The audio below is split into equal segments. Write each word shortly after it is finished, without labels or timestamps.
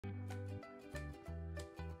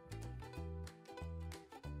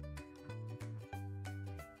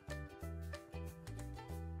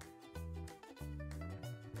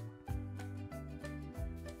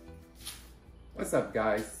What's up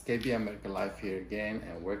guys, KB American Life here again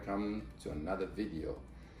and welcome to another video.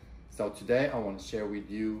 So today I want to share with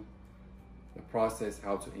you the process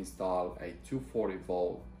how to install a 240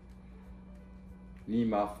 volt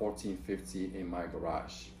NEMA 1450 in my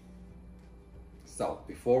garage. So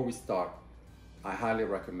before we start, I highly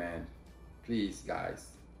recommend, please guys,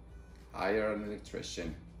 hire an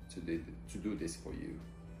electrician to do this for you.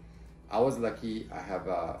 I was lucky, I have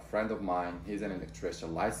a friend of mine, he's an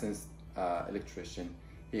electrician, licensed electrician.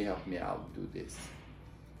 He helped me out do this.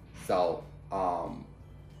 So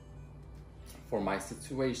for my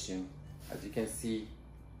situation, as you can see,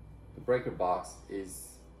 the breaker box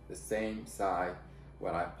is the same side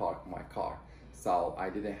where I park my car, so I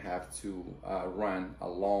didn't have to run a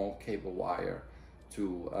long cable wire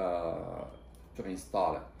to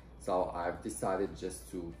install it. So I've decided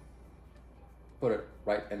just to put it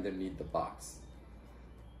right underneath the box.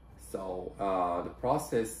 So the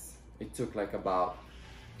process, it took like about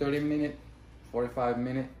 30 minutes, 45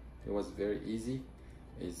 minutes. It was very easy.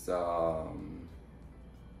 It's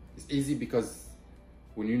easy because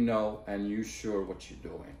when you know and you're sure what you're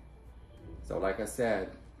doing. So like I said,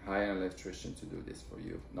 hire an electrician to do this for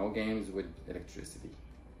you. No games with electricity.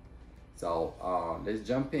 So let's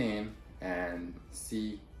jump in and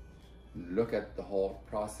look at the whole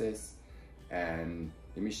process, and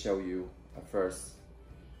let me show you first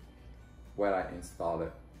where I install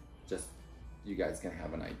it, just you guys can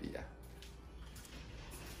have an idea.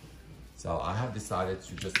 So I have decided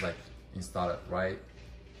to just like install it right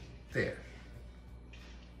there,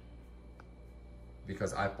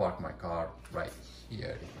 because I park my car right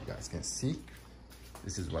here. If you guys can see,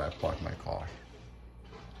 this is where I park my car.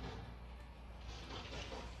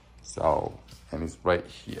 So, and it's right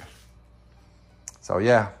here. So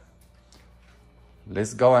yeah,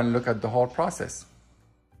 let's go and look at the whole process.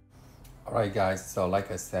 All right guys, so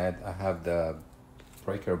like I said, I have the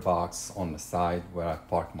breaker box on the side where I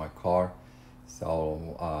park my car.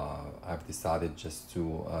 So I've decided just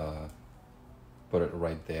to put it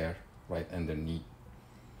right there, right underneath.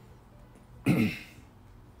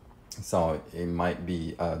 So it might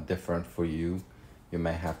be different for you. You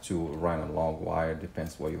may have to run a long wire,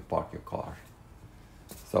 depends where you park your car.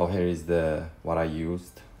 So here is what I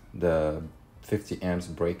used, the 50 amps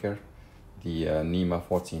breaker, the NEMA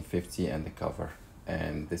 1450 and the cover.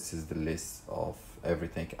 And this is the list of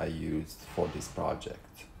everything I used for this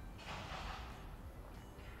project.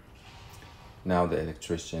 Now the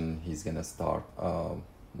electrician, he's gonna start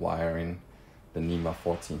wiring the NEMA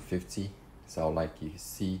 1450. So like you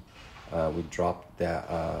see, we dropped the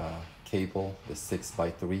cable, the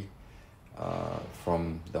 6x3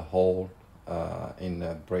 from the hole in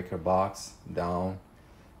the breaker box down,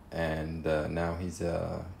 and now he's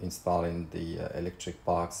installing the electric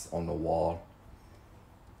box on the wall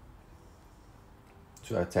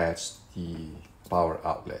to attach the power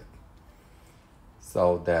outlet.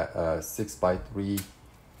 So that 6x3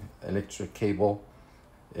 electric cable,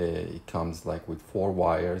 it comes like with 4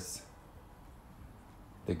 wires,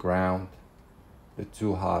 the ground, the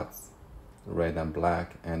 2 hots, red and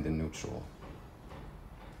black, and the neutral.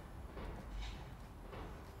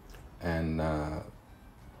 And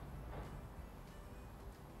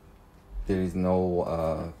there is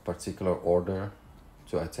no particular order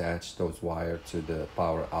to attach those wires to the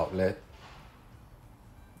power outlet,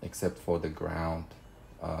 except for the ground.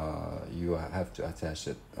 You have to attach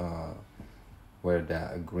it where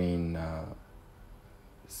that green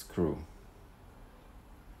screw.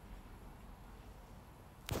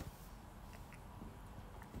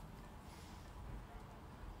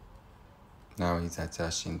 Now he's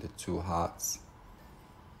attaching the 2 hots.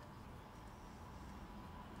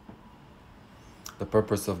 The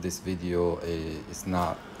purpose of this video is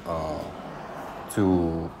not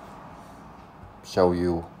to show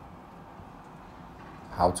you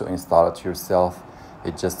how to install it yourself.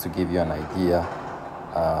 It's just to give you an idea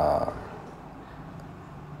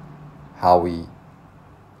how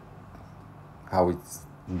it's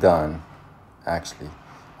done actually.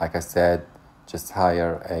 Like I said, just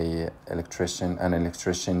hire an electrician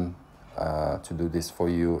to do this for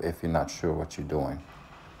you if you're not sure what you're doing.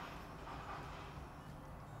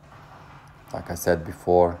 Like I said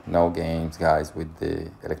before, no games guys with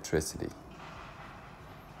the electricity.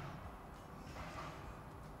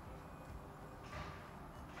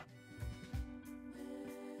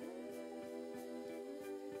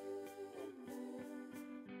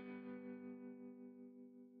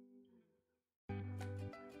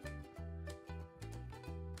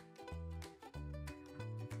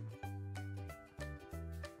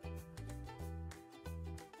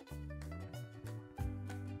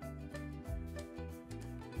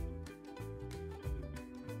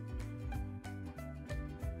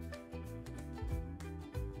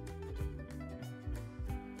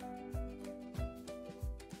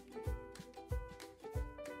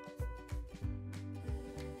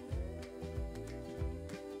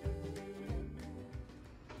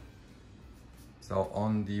 So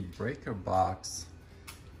on the breaker box,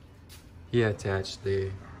 he attached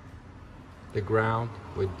the ground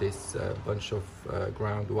with this bunch of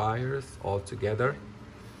ground wires all together.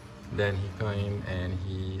 Then he came and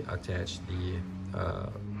he attached the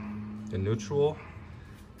neutral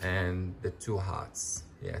and the two hots.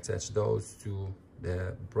 He attached those to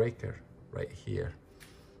the breaker right here.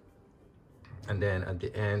 And then at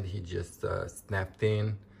the end, he just snapped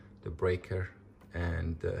in the breaker,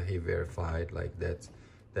 and he verified like that's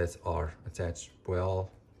are attached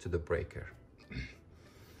well to the breaker.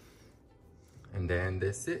 And then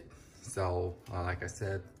that's it. So like I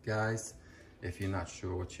said, guys, if you're not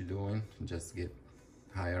sure what you're doing, just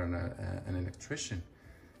hire an electrician,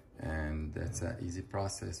 and that's an easy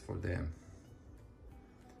process for them.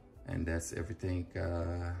 And that's everything,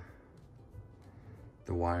 the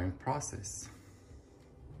wiring process.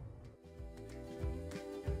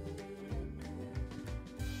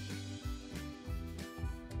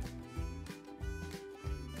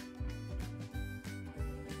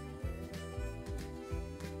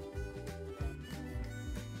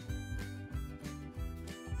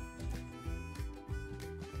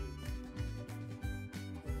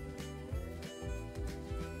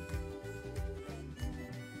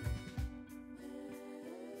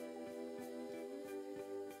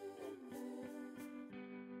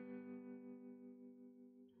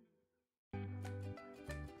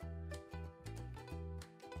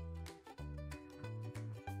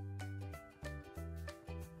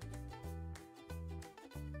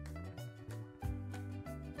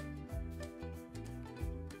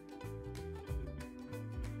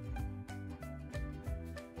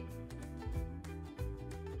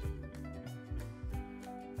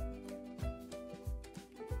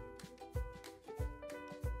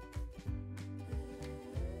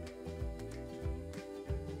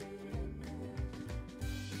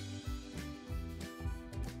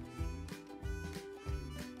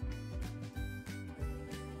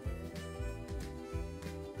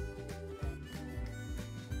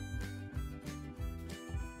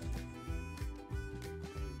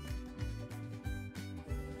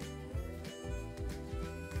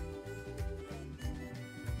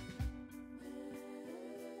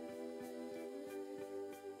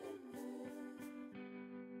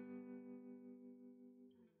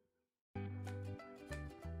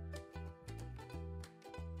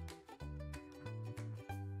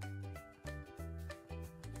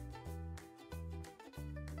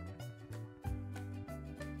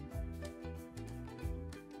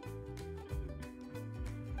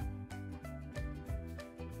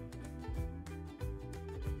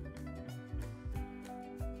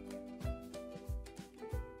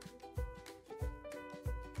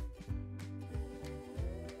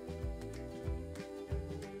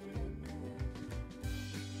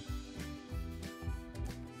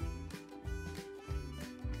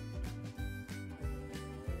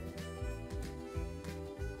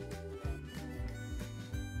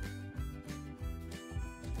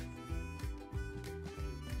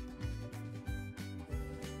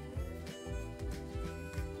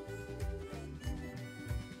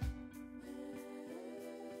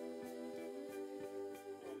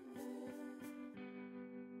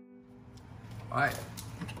 All right,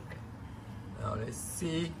 now let's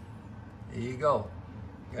see. There you go.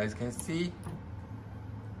 You guys can see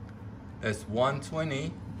that's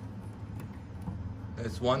 120.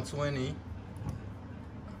 That's 120.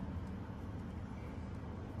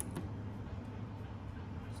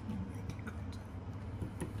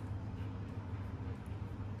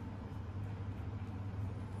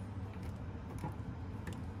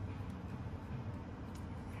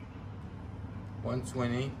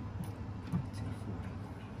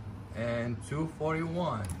 And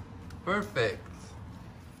 241. Perfect.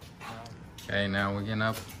 Okay, now we're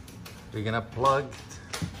gonna plug.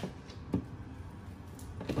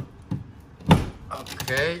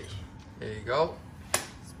 Okay, there you go.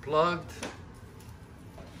 It's plugged.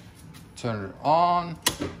 Turn it on.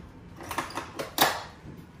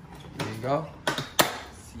 There you go.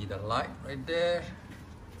 See the light right there.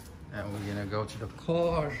 And we're gonna go to the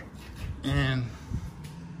car and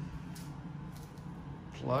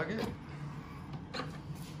plug it.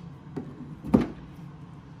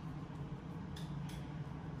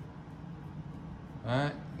 All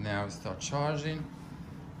right, now start charging.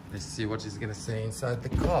 Let's see what it's gonna say inside the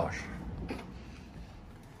car. There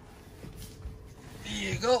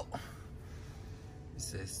you go. It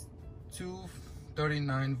says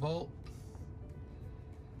 239 volt.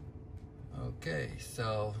 Okay,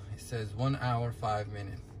 so it says 1 hour 5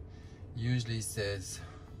 minutes. Usually it says,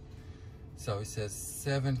 so it says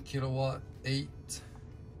 7 kilowatt, 8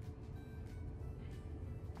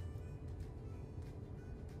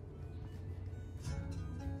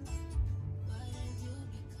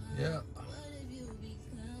 Yeah.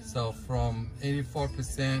 So from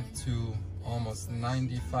 84% to almost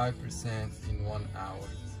 95% in 1 hour,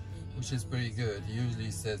 which is pretty good. Usually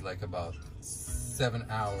it says like about 7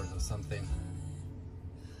 hours or something.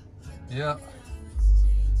 Yeah,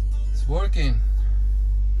 it's working.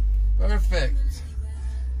 Perfect.